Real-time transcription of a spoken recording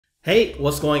Hey,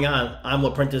 what's going on? I'm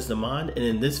Apprentice Demand, and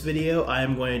in this video, I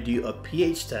am going to do a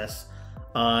pH test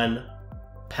on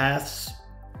Path's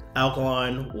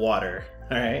alkaline water.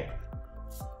 All right.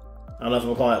 I don't know if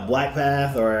I'm calling it black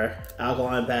Path or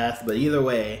alkaline Path, but either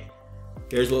way,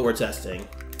 here's what we're testing.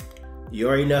 You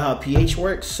already know how pH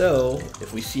works, so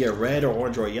if we see a red or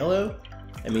orange or yellow,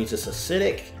 it means it's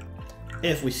acidic.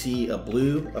 If we see a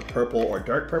blue, a purple, or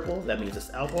dark purple, that means it's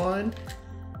alkaline.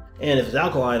 And if it's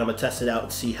alkaline, I'm gonna test it out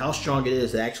and see how strong it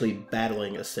is at actually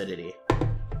battling acidity.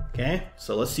 Okay,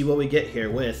 so let's see what we get here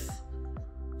with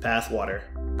Path water.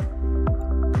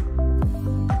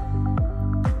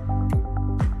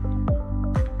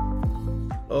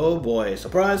 Oh boy,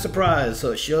 surprise, surprise.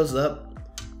 So it shows up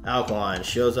alkaline,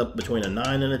 shows up between a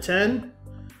 9 and a 10.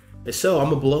 And so I'm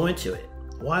gonna blow into it.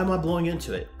 Why am I blowing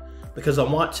into it? Because I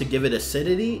want to give it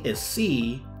acidity and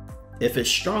see if it's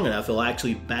strong enough, it'll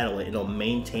actually battle it and it'll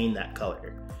maintain that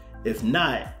color. If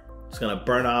not, it's gonna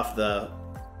burn off the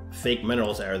fake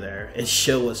minerals that are there and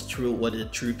show us what the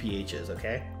true pH is,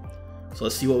 okay? So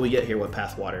let's see what we get here with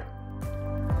Path water.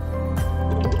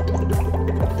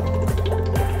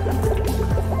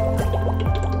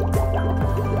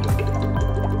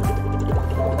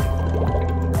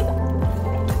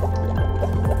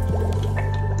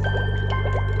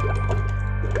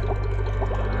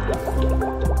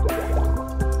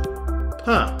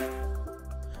 Huh.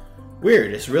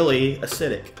 Weird, it's really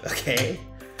acidic, okay?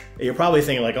 And you're probably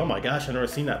thinking like, oh my gosh, I've never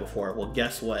seen that before. Well,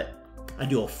 guess what? I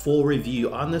do a full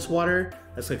review on this water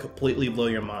that's gonna completely blow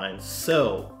your mind.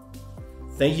 So,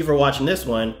 thank you for watching this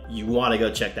one. You wanna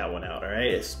go check that one out, all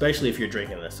right? Especially if you're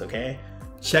drinking this, okay?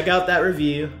 Check out that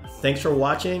review. Thanks for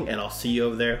watching, and I'll see you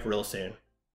over there real soon.